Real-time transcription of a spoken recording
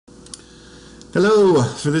Hello!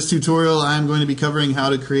 For this tutorial I'm going to be covering how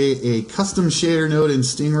to create a custom shader node in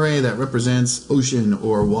Stingray that represents ocean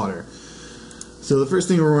or water. So the first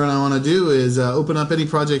thing we're going to want to do is open up any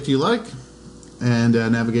project you like and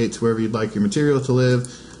navigate to wherever you'd like your material to live.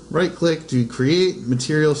 Right click to create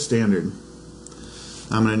material standard.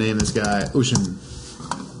 I'm going to name this guy ocean.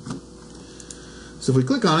 So if we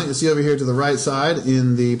click on it, you'll see over here to the right side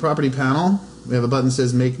in the property panel we have a button that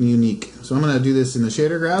says make unique. So I'm going to do this in the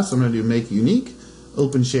shader graph. So I'm going to do make unique,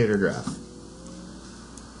 open shader graph.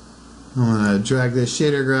 I'm going to drag this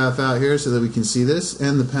shader graph out here so that we can see this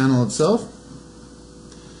and the panel itself.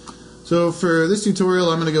 So for this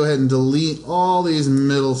tutorial I'm going to go ahead and delete all these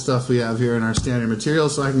middle stuff we have here in our standard material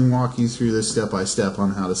so I can walk you through this step by step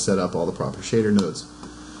on how to set up all the proper shader nodes.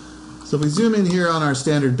 So if we zoom in here on our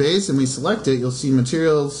standard base and we select it, you'll see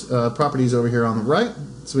materials properties over here on the right.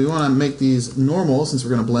 So we want to make these normal, since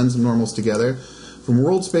we're going to blend some normals together, from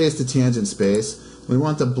world space to tangent space. We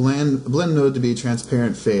want the blend node to be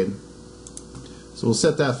transparent fade. So we'll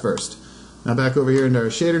set that first. Now back over here into our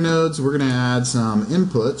shader nodes, we're going to add some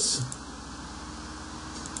inputs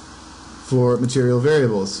for material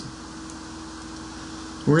variables.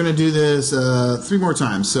 We're going to do this 3 more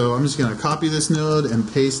times. So I'm just going to copy this node and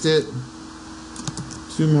paste it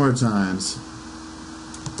 2 more times.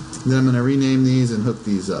 Then I'm going to rename these and hook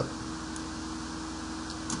these up.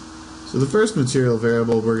 So the first material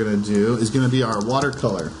variable we're going to do is going to be our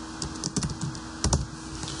watercolor.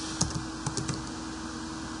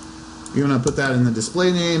 You're going to put that in the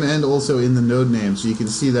display name and also in the node name, so you can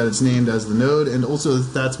see that it's named as the node, and also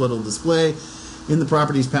that's what will display in the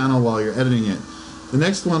properties panel while you're editing it. The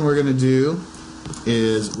next one we're going to do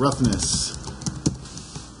is roughness.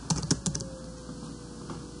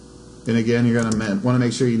 And again, you're going to want to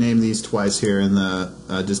make sure you name these twice here in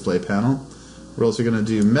the display panel. We're also going to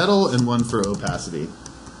do metal and one for opacity.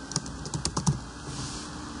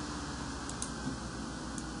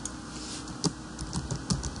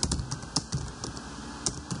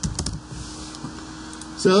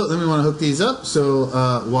 So then we want to hook these up.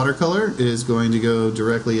 So watercolor is going to go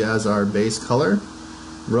directly as our base color.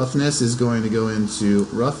 Roughness is going to go into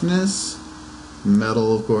roughness.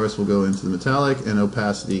 Metal, of course, will go into the metallic, and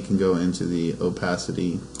opacity can go into the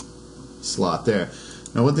opacity slot there.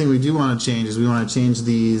 Now one thing we do want to change is we want to change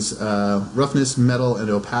these roughness, metal, and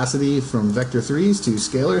opacity from vector 3s to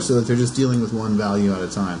scalar so that they're just dealing with one value at a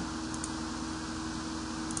time.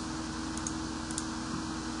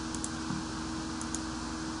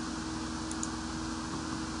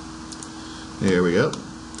 There we go.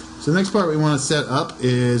 So the next part we want to set up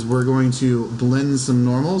is we're going to blend some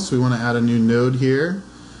normals. So we want to add a new node here.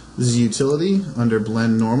 This is utility under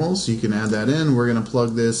blend normals. So you can add that in. We're going to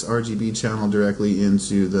plug this RGB channel directly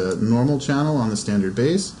into the normal channel on the standard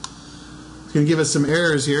base. It's going to give us some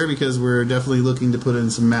errors here because we're definitely looking to put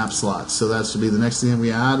in some map slots. So that should be the next thing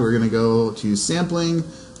we add. We're going to go to sampling,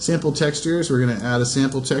 sample textures. We're going to add a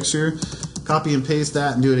sample texture. Copy and paste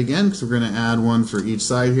that and do it again because we're going to add one for each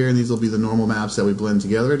side here, and these will be the normal maps that we blend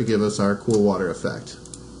together to give us our cool water effect.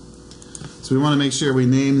 So we want to make sure we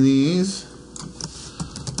name these.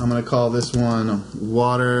 I'm going to call this one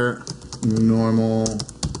water normal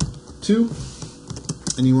 2,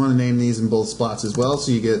 and you want to name these in both spots as well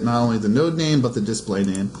so you get not only the node name but the display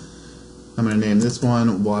name. I'm going to name this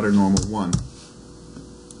one water normal 1.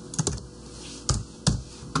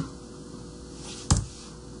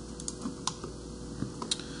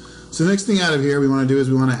 So the next thing out of here we want to do is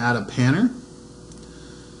we want to add a panner.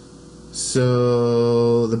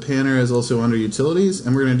 So the panner is also under utilities,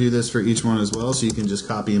 and we're going to do this for each one as well, so you can just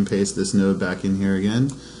copy and paste this node back in here again.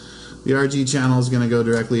 The RG channel is going to go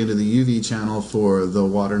directly into the UV channel for the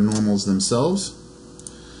water normals themselves.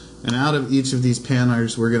 And out of each of these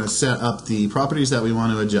panners we're going to set up the properties that we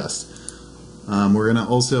want to adjust. We're going to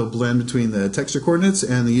also blend between the texture coordinates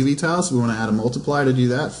and the UV tiles, so we want to add a multiply to do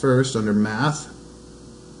that first under math.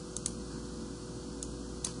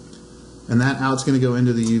 And that out's going to go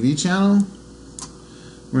into the UV channel.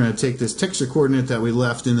 We're going to take this texture coordinate that we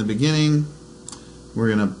left in the beginning.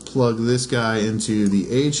 We're going to plug this guy into the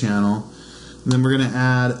A channel. And then we're going to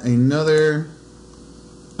add another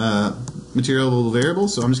material variable.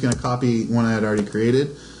 So I'm just going to copy one I had already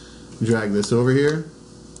created, drag this over here.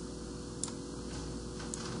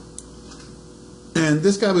 And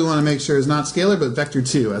this guy we want to make sure is not scalar but vector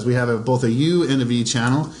 2, as we have both a U and a V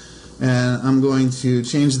channel. And I'm going to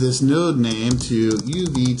change this node name to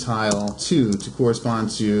UV tile 2 to correspond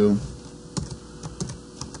to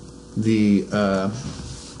the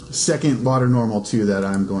second water normal 2 that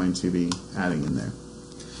I'm going to be adding in there.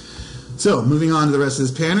 So moving on to the rest of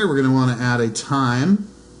this panner, we're going to want to add a time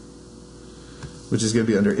which is going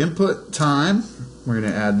to be under input time. We're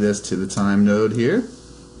going to add this to the time node here. And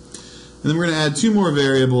then we're going to add two more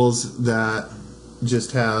variables that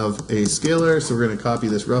just have a scalar. So we're going to copy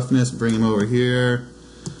this roughness, bring him over here,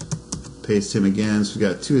 paste him again. So we've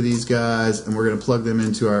got two of these guys, and we're going to plug them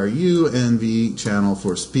into our U and V channel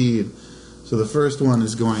for speed. So the first one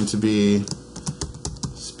is going to be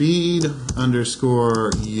speed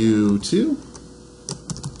underscore U2.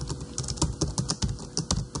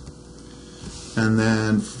 And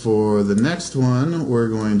then for the next one, we're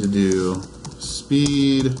going to do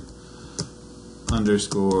speed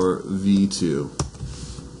underscore V2.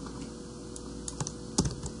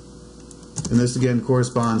 And this again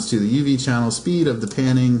corresponds to the UV channel speed of the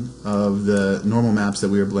panning of the normal maps that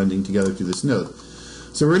we are blending together through this node.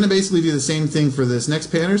 So we're going to basically do the same thing for this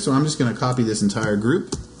next panner, so I'm just going to copy this entire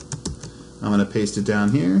group. I'm going to paste it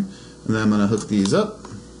down here, and then I'm going to hook these up.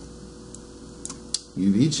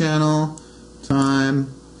 UV channel,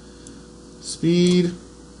 time, speed,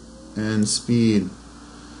 and speed.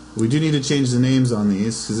 We do need to change the names on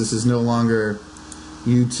these because this is no longer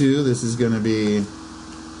U2, this is going to be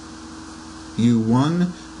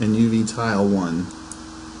U1 and UV tile 1.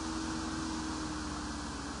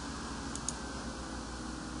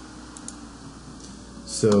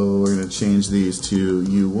 So we're going to change these to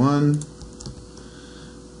U1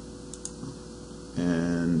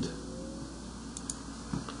 and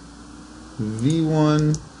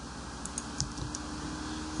V1,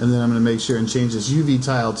 and then I'm going to make sure and change this UV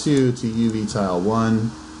tile 2 to UV tile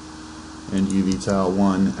 1 and UV tile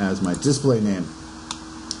 1 as my display name.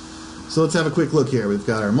 So let's have a quick look here. We've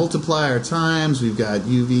got our multiplier times, we've got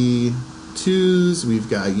UV 2s, we've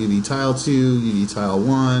got UV tile 2, UV tile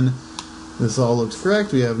 1. This all looks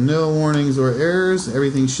correct. We have no warnings or errors.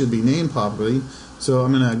 Everything should be named properly. So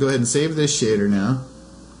I'm going to go ahead and save this shader now.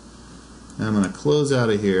 And I'm going to close out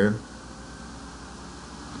of here.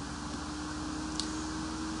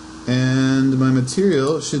 And my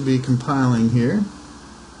material should be compiling here.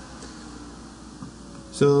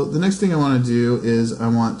 So the next thing I want to do is I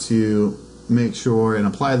want to make sure and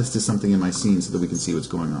apply this to something in my scene so that we can see what's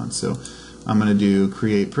going on. So I'm going to do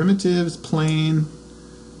create primitives, plane,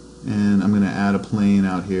 and I'm going to add a plane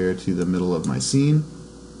out here to the middle of my scene.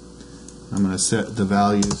 I'm going to set the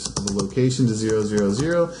values of the location to 0, 0,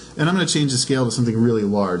 0, and I'm going to change the scale to something really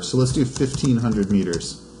large. So let's do 1500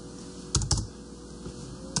 meters.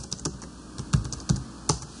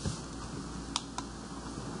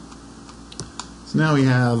 So now we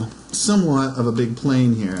have somewhat of a big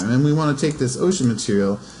plane here, and we want to take this ocean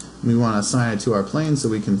material and we want to assign it to our plane, so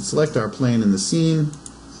we can select our plane in the scene.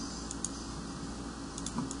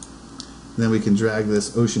 Then we can drag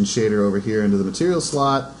this ocean shader over here into the material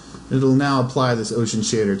slot. It'll now apply this ocean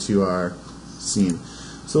shader to our scene.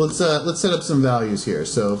 So let's set up some values here.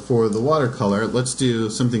 So for the watercolor, let's do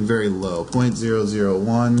something very low,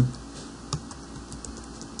 0.001.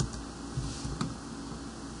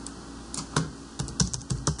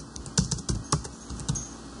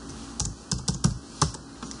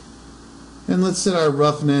 And let's set our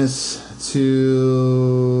roughness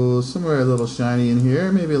to somewhere a little shiny in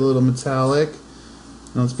here, maybe a little metallic.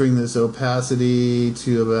 And let's bring this opacity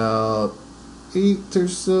to about 8 or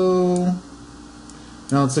so.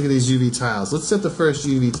 Now let's look at these UV tiles. Let's set the first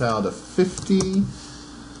UV tile to 50.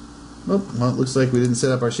 Oh, well, it looks like we didn't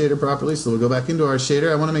set up our shader properly, so we'll go back into our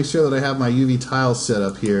shader. I want to make sure that I have my UV tiles set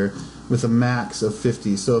up here with a max of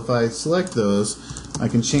 50. So if I select those, I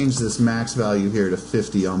can change this max value here to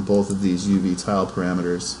 50 on both of these UV tile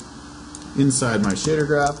parameters inside my shader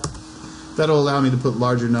graph. That'll allow me to put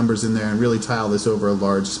larger numbers in there and really tile this over a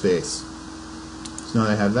large space. So now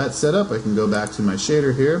that I have that set up, I can go back to my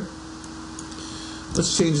shader here.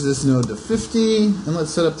 Let's change this node to 50, and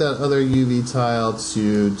let's set up that other UV tile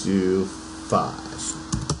to do 5.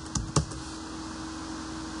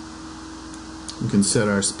 We can set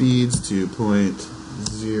our speeds to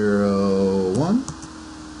 0.01.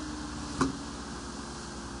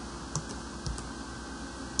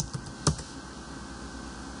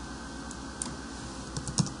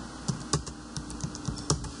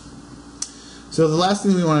 So the last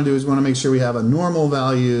thing we want to do is we want to make sure we have a normal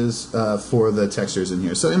values for the textures in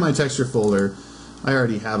here. So in my texture folder, I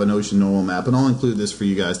already have an ocean normal map, and I'll include this for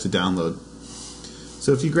you guys to download.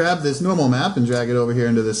 So if you grab this normal map and drag it over here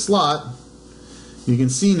into this slot, you can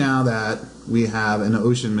see now that we have an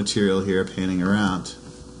ocean material here panning around.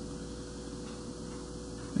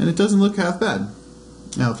 And it doesn't look half bad.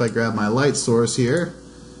 Now if I grab my light source here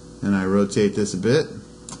and I rotate this a bit,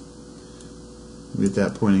 get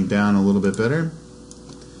that pointing down a little bit better.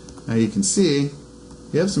 Now you can see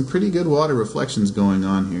you have some pretty good water reflections going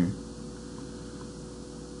on here.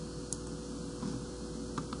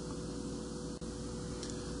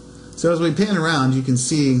 So as we pan around, you can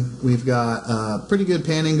see we've got pretty good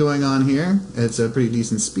panning going on here. It's a pretty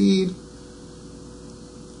decent speed,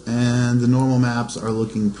 and the normal maps are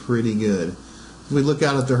looking pretty good. If we look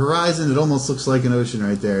out at the horizon, it almost looks like an ocean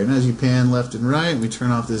right there. And as you pan left and right, we turn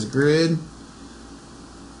off this grid.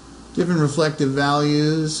 Different reflective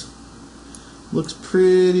values. Looks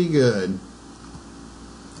pretty good.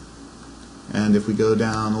 And if we go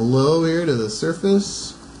down low here to the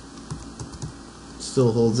surface,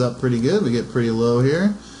 still holds up pretty good. We get pretty low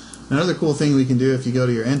here. Another cool thing we can do, if you go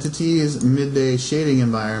to your entities midday shading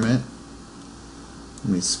environment,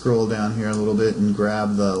 let me scroll down here a little bit and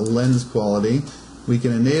grab the lens quality. We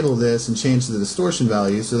can enable this and change the distortion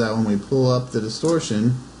value so that when we pull up the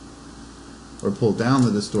distortion or pull down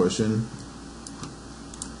the distortion,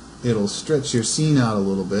 it'll stretch your scene out a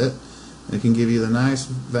little bit, and it can give you the nice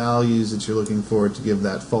values that you're looking for to give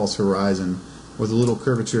that false horizon or the little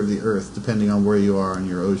curvature of the earth depending on where you are in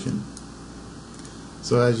your ocean.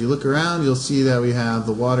 So as you look around, you'll see that we have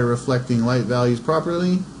the water reflecting light values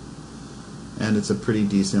properly, and it's a pretty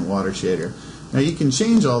decent water shader. Now you can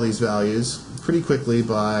change all these values pretty quickly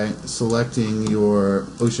by selecting your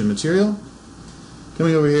ocean material,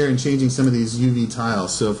 coming over here and changing some of these UV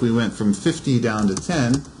tiles. So if we went from 50 down to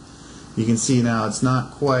 10, you can see now it's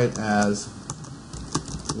not quite as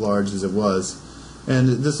large as it was, and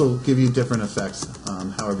this will give you different effects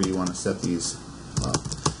however you want to set these up.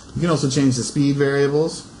 You can also change the speed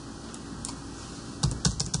variables,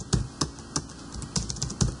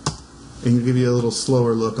 and it'll give you a little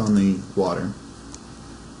slower look on the water.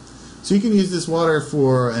 So you can use this water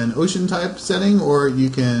for an ocean type setting, or you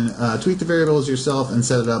can tweak the variables yourself and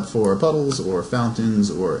set it up for puddles or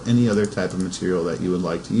fountains or any other type of material that you would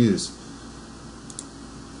like to use.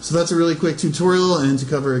 So that's a really quick tutorial, and to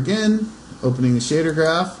cover again, opening the shader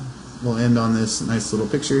graph, we'll end on this nice little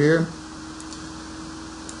picture here.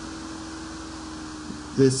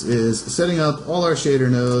 This is setting up all our shader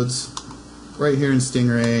nodes right here in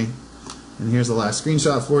Stingray, and here's the last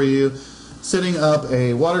screenshot for you. Setting up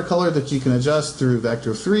a watercolor that you can adjust through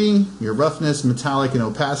Vector 3, your roughness, metallic, and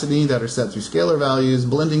opacity that are set through scalar values,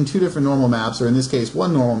 blending two different normal maps, or in this case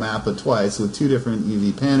one normal map but twice with two different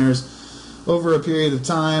UV panners over a period of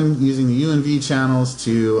time, using the U and V channels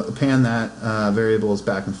to pan that variables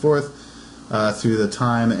back and forth through the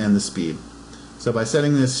time and the speed. So by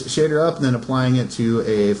setting this shader up and then applying it to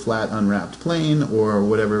a flat unwrapped plane or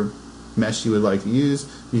whatever mesh you would like to use,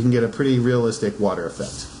 you can get a pretty realistic water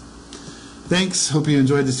effect. Thanks, hope you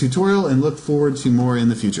enjoyed this tutorial and look forward to more in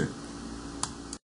the future.